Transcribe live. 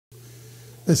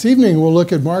This evening we'll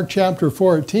look at Mark chapter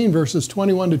 14, verses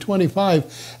 21 to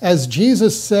 25. As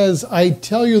Jesus says, I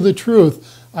tell you the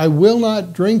truth, I will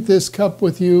not drink this cup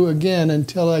with you again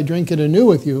until I drink it anew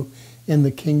with you in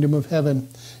the kingdom of heaven.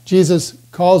 Jesus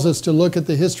calls us to look at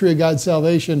the history of God's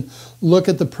salvation, look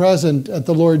at the present at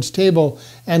the Lord's table,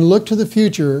 and look to the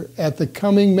future at the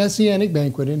coming messianic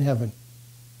banquet in heaven.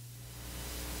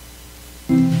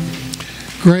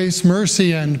 Grace,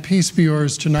 mercy, and peace be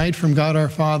yours tonight from God our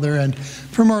Father and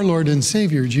from our Lord and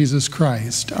Savior, Jesus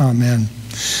Christ. Amen.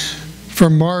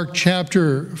 From Mark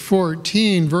chapter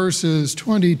 14, verses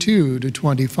 22 to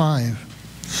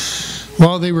 25.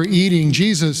 While they were eating,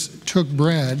 Jesus took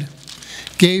bread,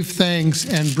 gave thanks,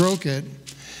 and broke it,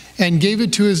 and gave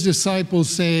it to his disciples,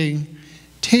 saying,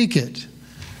 "Take it,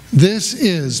 this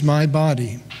is my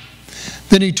body."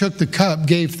 Then he took the cup,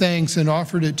 gave thanks, and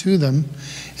offered it to them,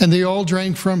 and they all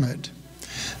drank from it.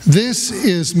 "This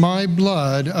is my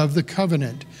blood of the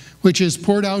covenant, which is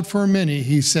poured out for many,"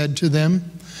 he said to them.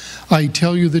 "I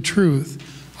tell you the truth,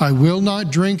 I will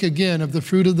not drink again of the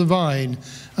fruit of the vine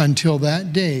until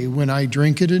that day when I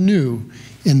drink it anew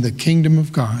in the kingdom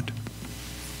of God."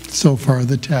 So far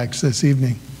the text this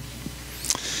evening.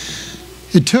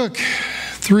 It took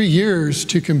 3 years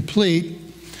to complete,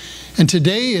 and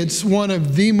today it's one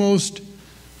of the most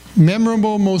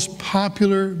memorable, most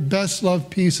popular, best-loved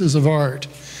pieces of art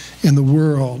in the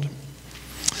world.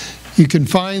 You can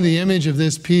find the image of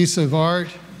this piece of art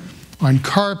on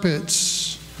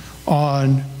carpets,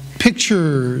 on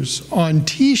pictures, on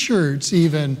t-shirts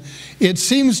even. It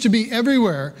seems to be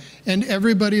everywhere, and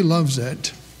everybody loves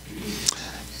it.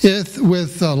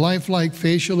 With lifelike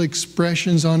facial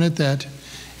expressions on it that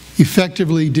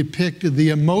effectively depict the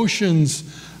emotions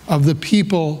of the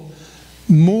people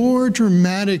more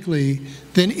dramatically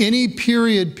than any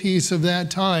period piece of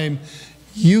that time.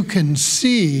 You can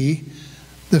see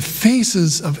the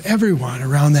faces of everyone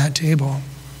around that table.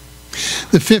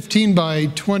 The 15 by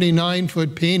 29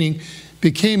 foot painting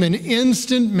became an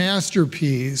instant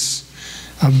masterpiece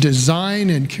of design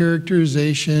and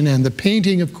characterization, and the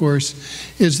painting, of course,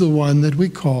 is the one that we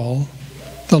call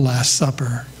The Last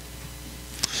Supper.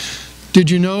 Did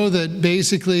you know that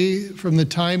basically from the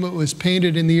time it was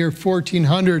painted in the year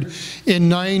 1400, in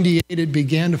 98 it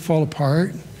began to fall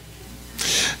apart?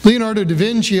 Leonardo da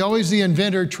Vinci, always the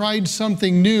inventor, tried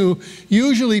something new.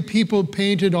 Usually people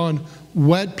painted on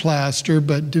wet plaster,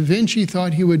 but da Vinci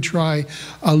thought he would try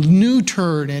a new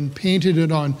turn and painted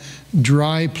it on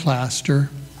dry plaster.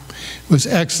 It was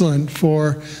excellent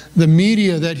for the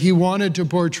media that he wanted to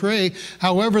portray.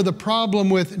 However, the problem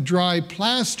with dry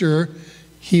plaster,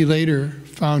 he later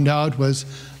found out, was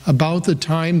about the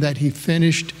time that he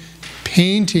finished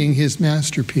painting his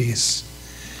masterpiece,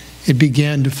 it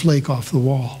began to flake off the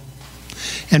wall.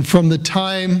 And from the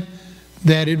time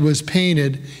that it was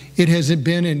painted, it has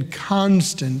been in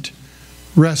constant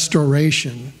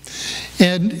restoration.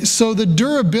 And so the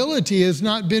durability has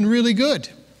not been really good.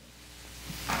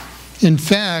 In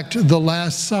fact, The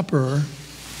Last Supper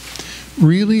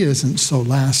really isn't so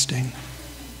lasting.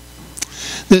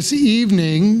 This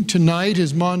evening, tonight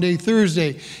is Maundy,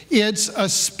 Thursday. It's a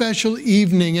special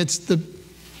evening. It's the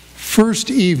first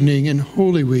evening in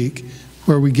Holy Week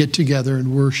where we get together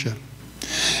and worship.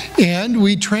 And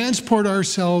we transport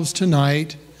ourselves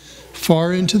tonight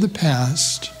far into the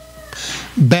past,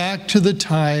 back to the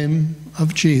time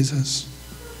of Jesus.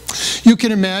 You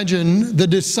can imagine the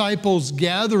disciples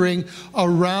gathering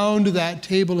around that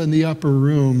table in the upper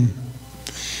room.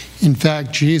 In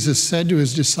fact, Jesus said to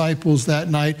his disciples that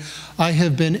night, "I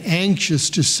have been anxious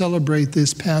to celebrate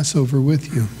this Passover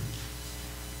with you."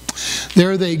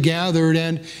 There they gathered,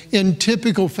 and in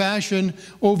typical fashion,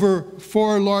 over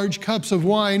 4 large cups of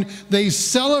wine, they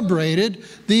celebrated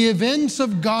the events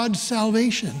of God's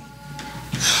salvation,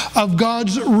 of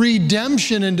God's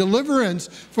redemption and deliverance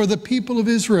for the people of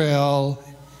Israel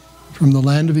from the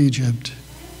land of Egypt.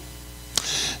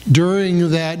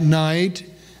 During that night,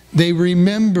 they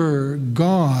remember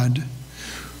God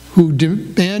who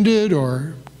demanded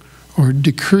or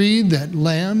decreed that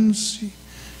lambs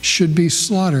should be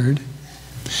slaughtered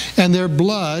and their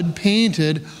blood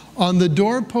painted on the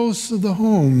doorposts of the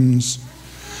homes,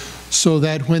 so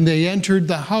that when they entered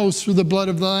the house through the blood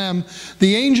of the lamb,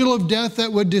 the angel of death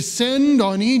that would descend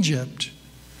on Egypt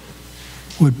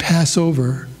would pass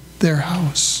over their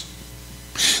house.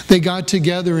 They got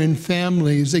together in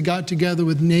families. They got together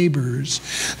with neighbors.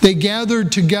 They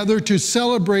gathered together to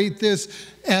celebrate this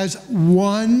as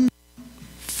one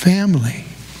family,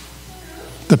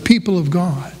 the people of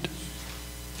God.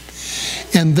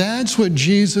 And that's what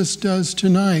Jesus does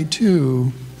tonight,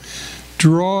 too.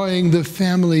 drawing the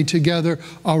family together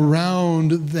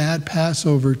around that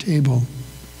Passover table.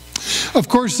 Of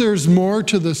course, there's more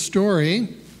to the story.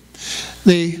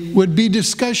 There would be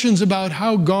discussions about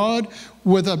how God,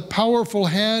 with a powerful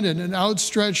hand and an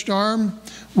outstretched arm,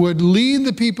 would lead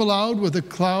the people out with a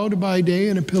cloud by day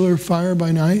and a pillar of fire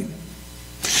by night.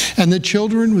 And the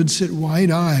children would sit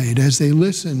wide-eyed as they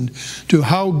listened to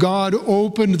how God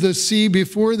opened the sea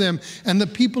before them, and the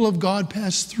people of God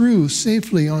passed through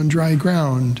safely on dry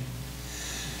ground.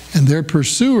 And their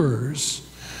pursuers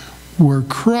were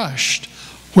crushed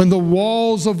when the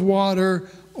walls of water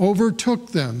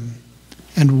overtook them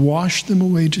and washed them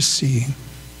away to sea.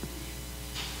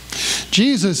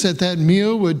 Jesus at that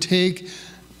meal would take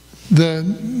the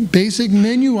basic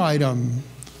menu item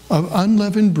of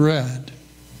unleavened bread,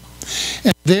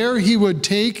 and there he would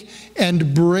take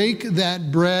and break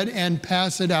that bread and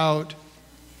pass it out.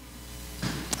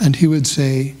 And he would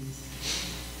say,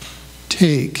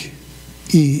 "Take,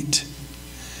 eat.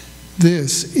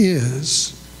 This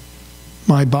is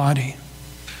my body."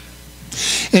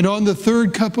 And on the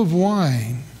third cup of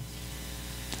wine,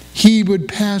 he would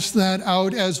pass that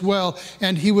out as well.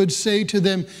 And he would say to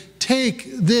them,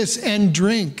 "Take this and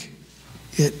drink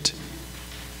it.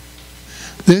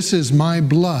 This is my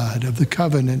blood of the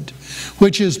covenant,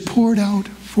 which is poured out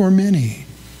for many."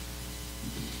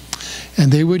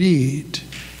 And they would eat,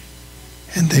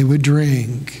 and they would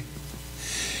drink.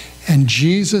 And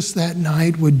Jesus that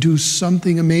night would do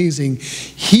something amazing.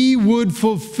 He would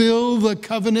fulfill the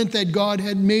covenant that God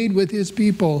had made with his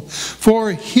people.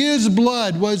 For his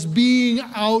blood was being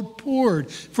outpoured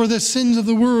for the sins of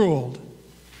the world.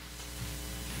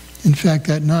 In fact,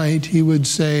 that night he would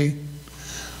say,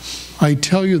 "I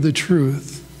tell you the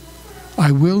truth,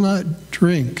 I will not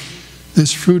drink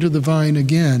this fruit of the vine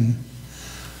again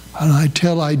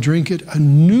until I drink it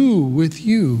anew with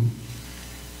you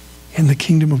in the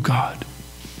kingdom of God."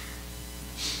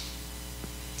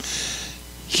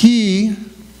 He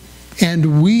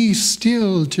and we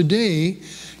still today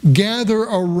gather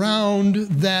around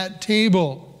that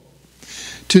table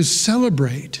to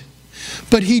celebrate.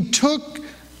 But he took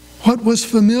what was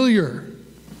familiar,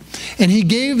 and he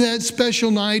gave that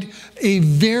special night a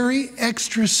very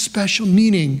extra special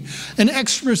meaning, an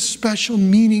extra special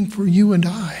meaning for you and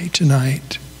I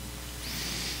tonight.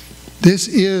 This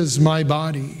is my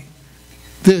body.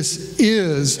 This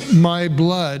is my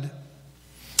blood.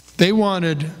 They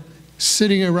wanted,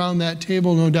 sitting around that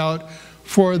table, no doubt,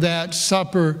 for that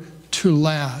supper to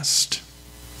last.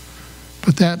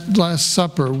 But that Last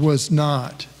Supper was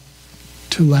not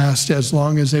to last as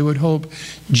long as they would hope.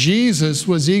 Jesus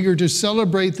was eager to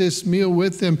celebrate this meal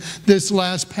with them, this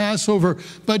last Passover,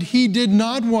 but he did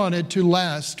not want it to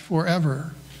last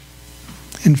forever.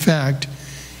 In fact,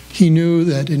 he knew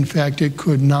that, in fact, it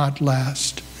could not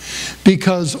last,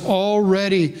 because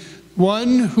already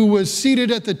one who was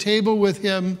seated at the table with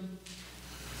him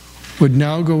would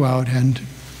now go out and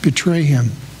betray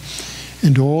him.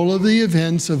 And all of the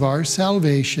events of our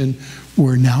salvation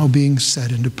were now being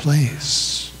set into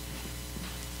place.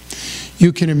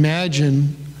 You can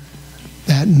imagine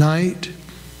that night.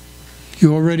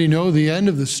 You already know the end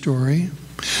of the story.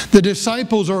 The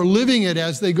disciples are living it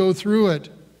as they go through it.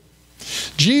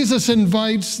 Jesus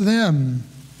invites them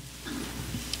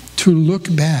to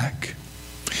look back.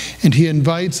 And he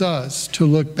invites us to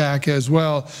look back as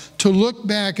well, to look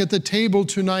back at the table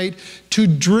tonight, to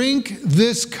drink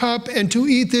this cup and to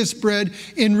eat this bread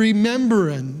in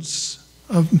remembrance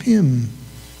of him,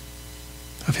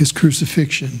 of his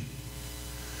crucifixion,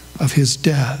 of his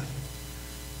death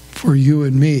for you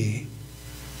and me,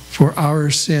 for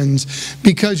our sins.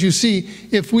 Because you see,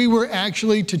 if we were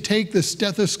actually to take the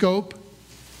stethoscope,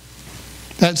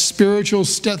 that spiritual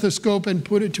stethoscope, and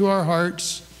put it to our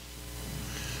hearts,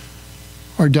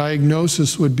 our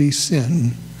diagnosis would be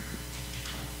sin.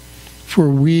 For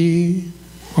we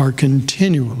are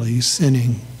continually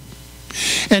sinning.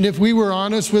 And if we were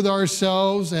honest with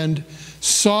ourselves and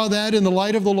saw that in the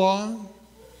light of the law,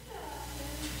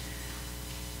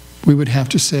 we would have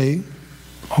to say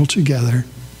altogether,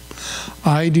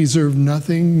 I deserve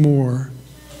nothing more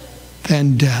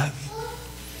than death.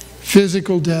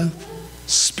 Physical death,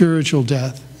 spiritual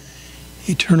death,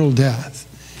 eternal death,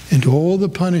 and all the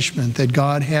punishment that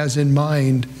God has in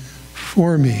mind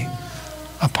for me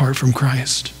apart from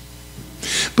Christ.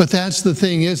 But that's the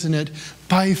thing, isn't it?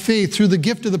 By faith, through the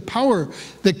gift of the power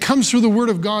that comes through the Word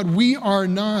of God, we are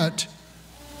not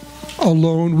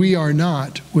alone. We are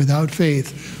not without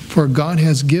faith, for God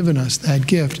has given us that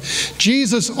gift.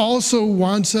 Jesus also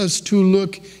wants us to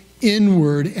look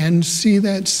inward and see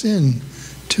that sin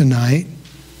tonight.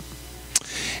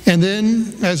 And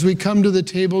then, as we come to the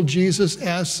table, Jesus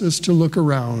asks us to look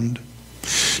around,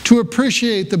 to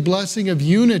appreciate the blessing of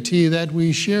unity that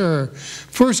we share.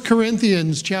 1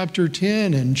 Corinthians chapter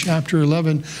 10 and chapter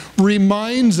 11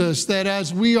 reminds us that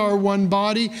as we are one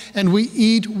body and we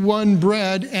eat one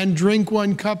bread and drink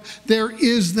one cup, there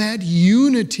is that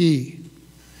unity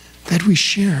that we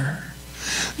share.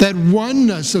 That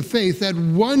oneness of faith, that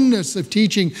oneness of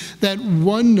teaching, that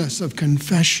oneness of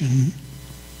confession.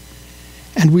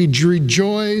 And we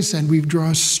rejoice and we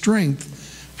draw strength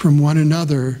from one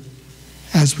another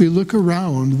as we look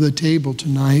around the table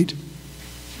tonight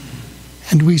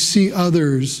and we see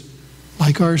others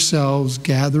like ourselves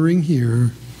gathering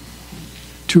here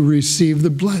to receive the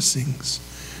blessings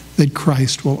that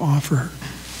Christ will offer.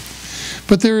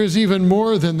 But there is even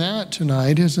more than that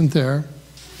tonight, isn't there?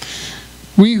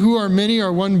 We who are many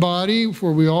are one body,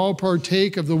 for we all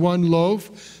partake of the one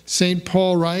loaf, St.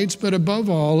 Paul writes, but above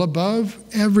all, above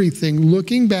everything,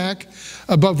 looking back,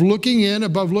 above looking in,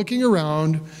 above looking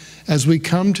around, as we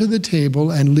come to the table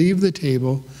and leave the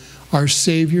table, our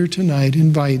Savior tonight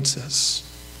invites us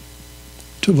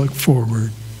to look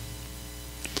forward.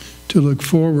 To look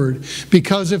forward.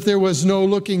 Because if there was no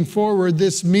looking forward,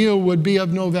 this meal would be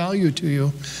of no value to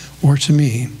you or to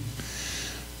me.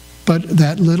 But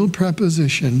that little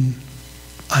preposition,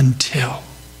 until.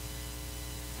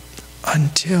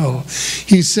 Until.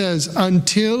 He says,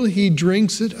 until he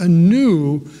drinks it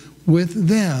anew with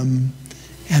them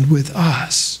and with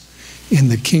us in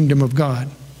the kingdom of God.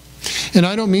 And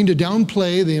I don't mean to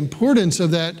downplay the importance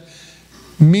of that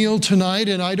meal tonight,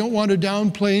 and I don't want to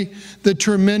downplay the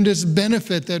tremendous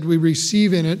benefit that we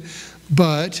receive in it,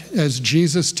 but as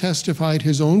Jesus testified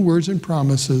his own words and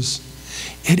promises,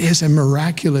 it is a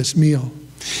miraculous meal.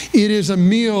 It is a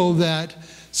meal that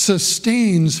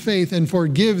sustains faith and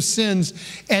forgives sins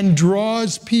and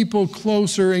draws people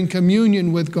closer in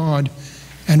communion with God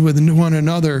and with one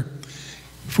another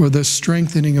for the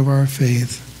strengthening of our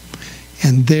faith.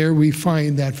 And there we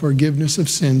find that forgiveness of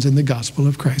sins in the gospel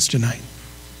of Christ tonight.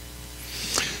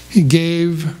 He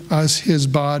gave us his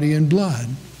body and blood,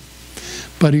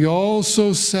 but he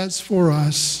also sets for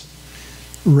us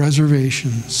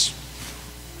reservations.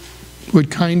 What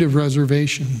kind of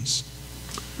reservations?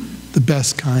 The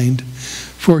best kind.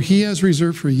 For he has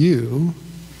reserved for you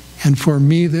and for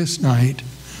me this night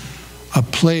a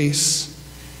place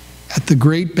at the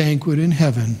great banquet in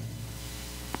heaven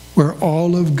where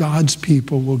all of God's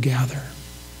people will gather.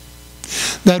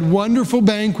 That wonderful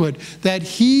banquet that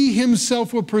he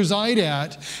himself will preside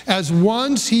at, as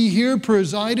once he here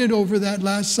presided over that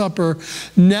Last Supper,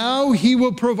 now he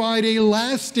will provide a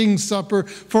lasting supper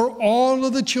for all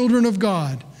of the children of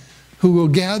God who will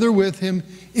gather with him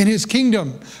in his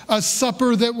kingdom, a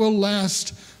supper that will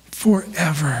last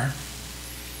forever.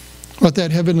 What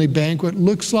that heavenly banquet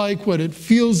looks like, what it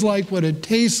feels like, what it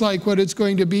tastes like, what it's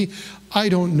going to be, I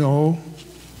don't know.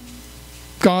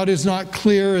 God is not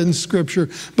clear in Scripture,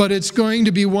 but it's going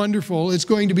to be wonderful. It's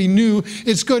going to be new.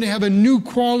 It's going to have a new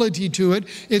quality to it.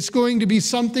 It's going to be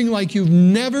something like you've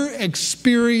never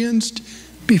experienced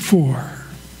before.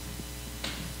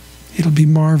 It'll be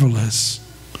marvelous.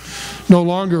 No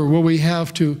longer will we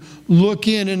have to look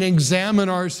in and examine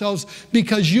ourselves,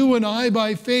 because you and I,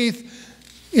 by faith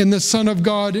in the Son of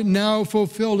God, now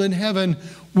fulfilled in heaven,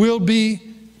 will be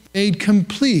made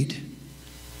complete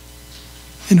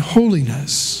in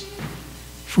holiness,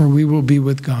 for we will be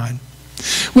with God.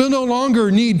 We'll no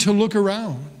longer need to look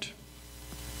around,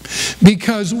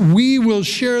 because we will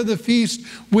share the feast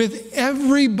with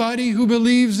everybody who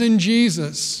believes in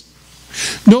Jesus.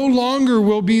 No longer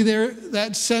will be there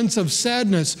that sense of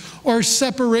sadness or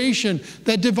separation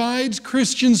that divides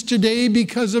Christians today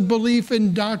because of belief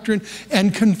in doctrine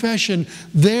and confession.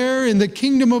 There in the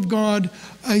kingdom of God,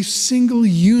 a single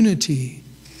unity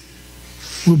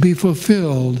will be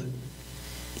fulfilled,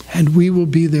 and we will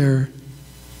be there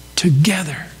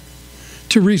together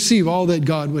to receive all that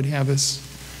God would have us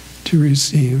to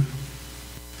receive.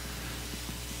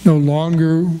 No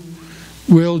longer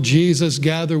will Jesus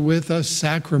gather with us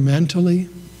sacramentally.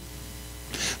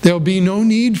 There'll be no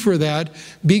need for that,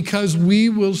 because we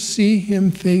will see him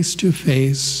face to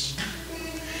face,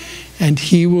 and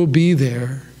he will be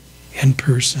there in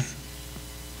person.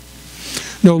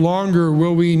 No longer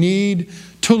will we need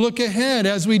to look ahead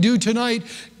as we do tonight,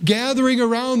 gathering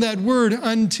around that word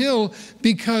until,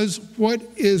 because what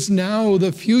is now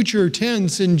the future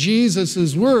tense in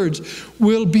Jesus' words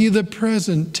will be the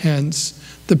present tense,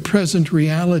 the present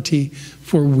reality,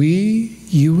 for we,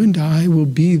 you and I, will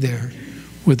be there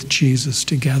with Jesus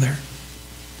together.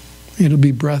 It'll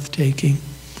be breathtaking.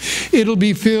 It'll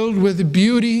be filled with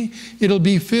beauty. It'll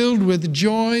be filled with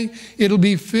joy. It'll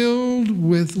be filled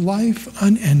with life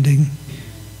unending.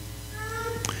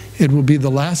 It will be the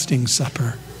lasting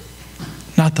supper,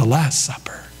 not the last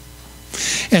supper.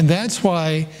 And that's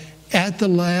why at the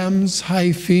Lamb's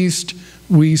high feast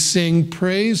we sing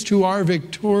praise to our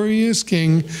victorious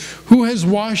King, who has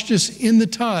washed us in the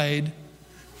tide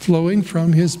flowing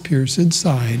from his pierced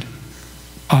side.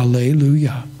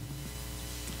 Alleluia.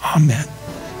 Amen.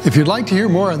 If you'd like to hear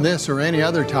more on this or any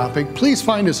other topic, please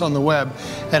find us on the web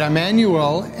at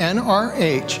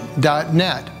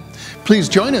emmanuelnrh.net. Please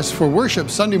join us for worship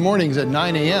Sunday mornings at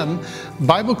 9 a.m.,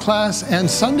 Bible class and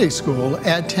Sunday school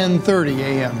at 10:30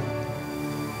 a.m.